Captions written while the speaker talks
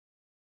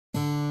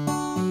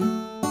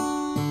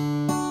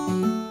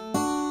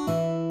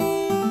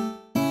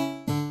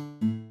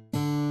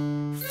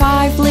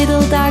5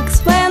 little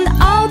ducks went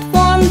out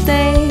one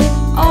day,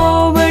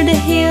 over the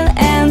hill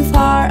and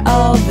far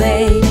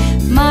away.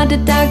 Mother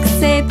duck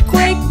said,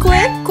 "Quick,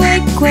 quick,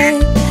 quick,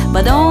 quick,"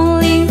 but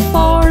only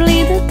 4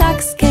 little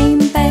ducks came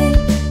back.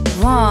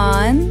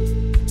 1,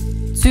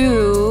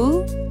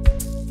 2,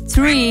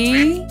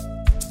 3,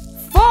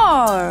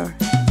 4.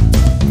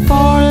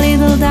 4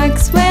 little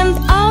ducks went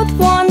out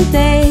one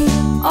day,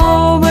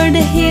 over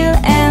the hill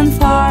and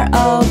far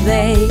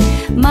away.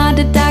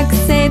 Mother duck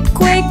said,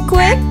 "Quick,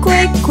 quick,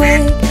 quick,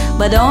 quick,"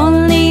 but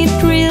only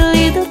 3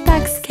 little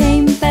ducks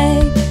came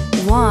back.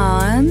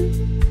 1,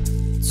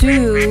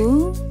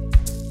 2,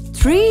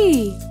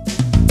 3.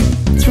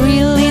 3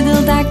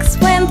 little ducks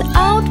went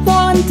out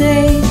one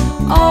day,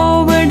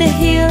 over the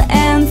hill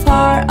and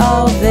far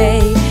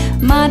away.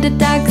 Mother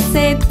duck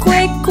said,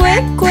 "Quick,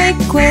 quick, quick,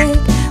 quick,"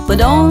 but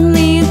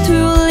only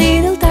 2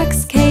 little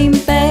ducks came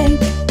back.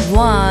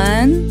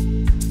 1,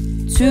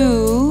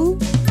 2.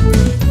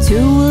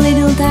 2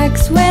 little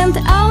ducks went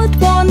out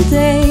one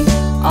day,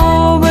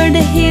 over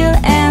the hill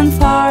and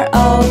far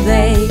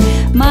away.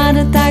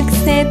 Mother duck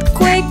said,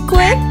 "Quick,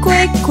 quick,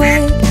 quick,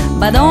 quick,"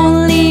 but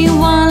only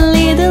 1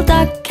 little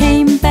duck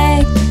came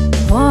back.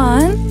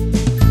 1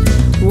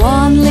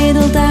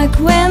 little duck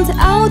went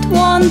out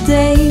one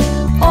day,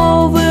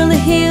 over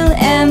the hill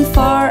and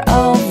far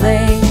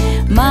away.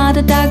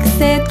 Mother duck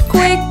said,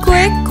 "Quick,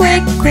 quick,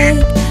 quick, quick,"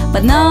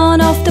 but none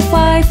of the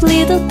 5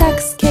 little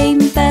ducks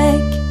came back.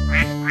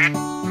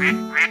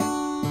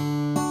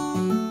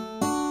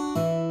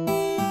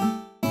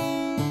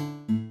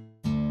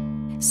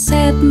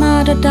 Said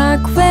Mother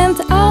duck went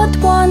out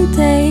one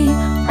day,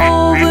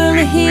 over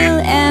the hill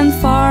and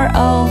far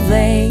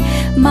away.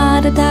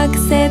 Mother duck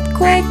said,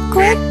 "Quick,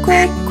 quick,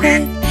 quick,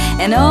 quick,"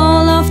 and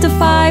all of the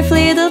 5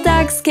 little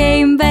ducks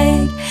came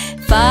back.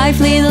 5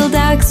 little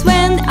ducks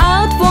went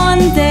out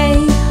one day,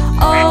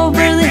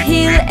 over the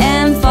hill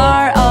and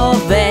far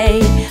away.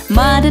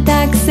 Mother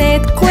duck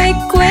said, "Quick,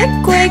 quick,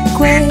 quick,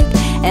 quick,"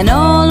 and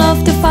all of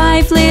the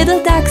 5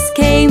 little ducks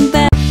came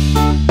back.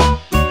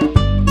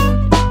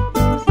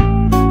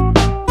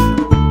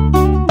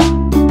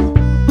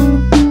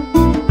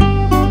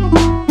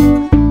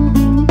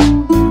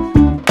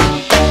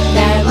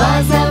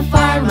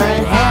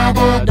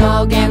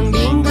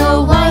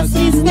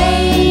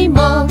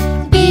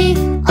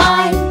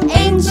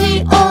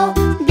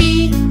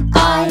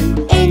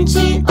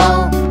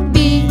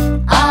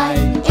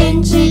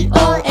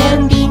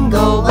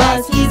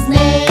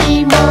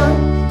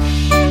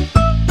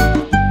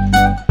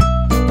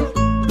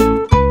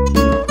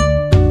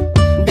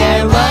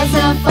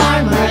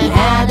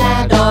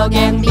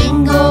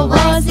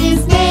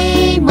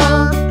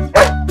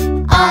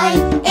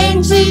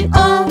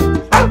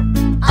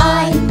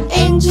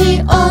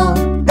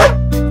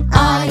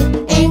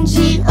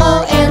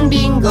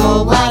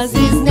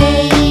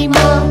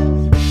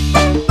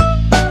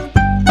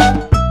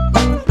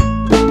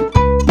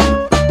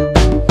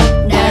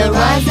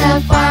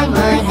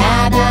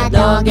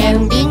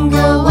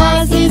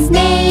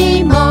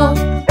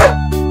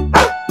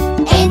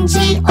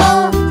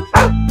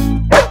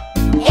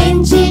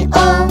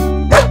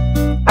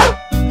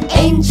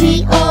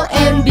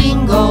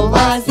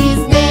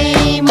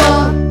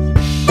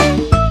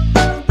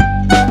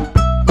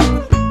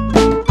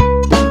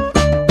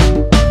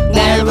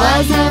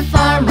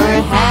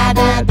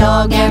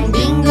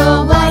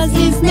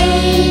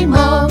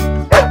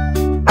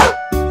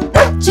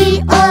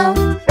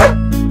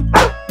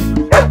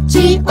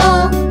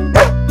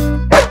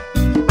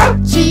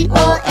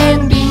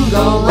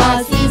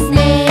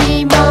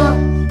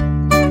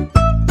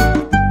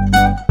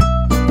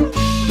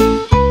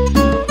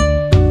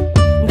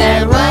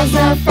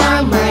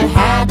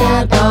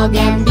 Dog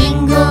and